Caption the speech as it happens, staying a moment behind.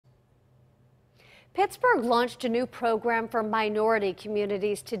Pittsburgh launched a new program for minority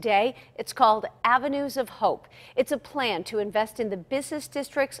communities today. It's called Avenues of Hope. It's a plan to invest in the business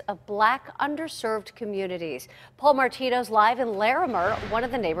districts of Black underserved communities. Paul Martino's live in Larimer, one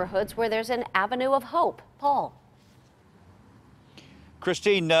of the neighborhoods where there's an Avenue of Hope. Paul.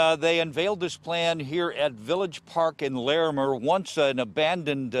 Christine, they unveiled this plan here at Village Park in Larimer, once an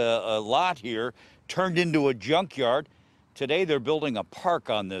abandoned lot here, turned into a junkyard. Today they're building a park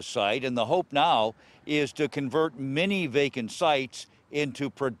on this site, and the hope now is to convert many vacant sites into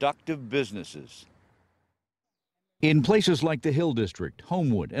productive businesses. In places like the Hill District,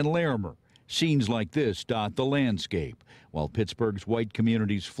 Homewood, and Larimer, scenes like this dot the landscape. While Pittsburgh's white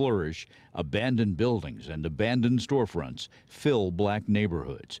communities flourish, abandoned buildings and abandoned storefronts fill Black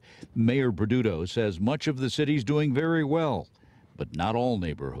neighborhoods. Mayor Peduto says much of the city's doing very well, but not all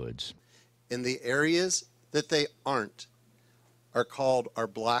neighborhoods. In the areas that they aren't are called our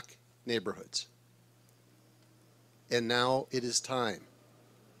Black neighborhoods. And now it is time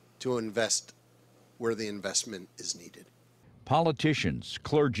to invest where the investment is needed. Politicians,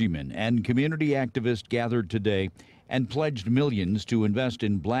 clergymen, and community activists gathered today and pledged millions to invest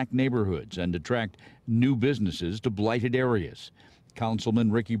in Black neighborhoods and attract new businesses to blighted areas.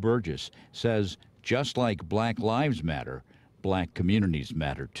 Councilman Ricky Burgess says just like Black lives matter, Black communities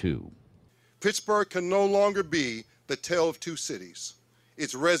matter too. Pittsburgh can no longer be the tale of two cities.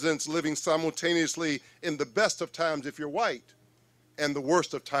 Its residents living simultaneously in the best of times if you're white and the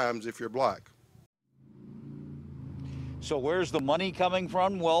worst of times if you're Black. So where's the money coming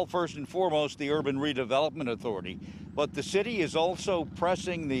from? Well, first and foremost, the Urban Redevelopment Authority. But the city is also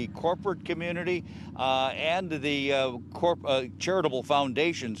pressing the corporate community and the charitable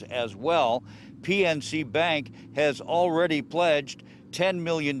foundations as well. PNC Bank has already pledged $10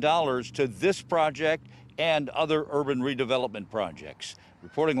 million to this project and other urban redevelopment projects.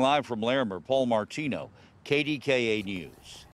 Reporting live from Larimer, Paul Martino, KDKA News.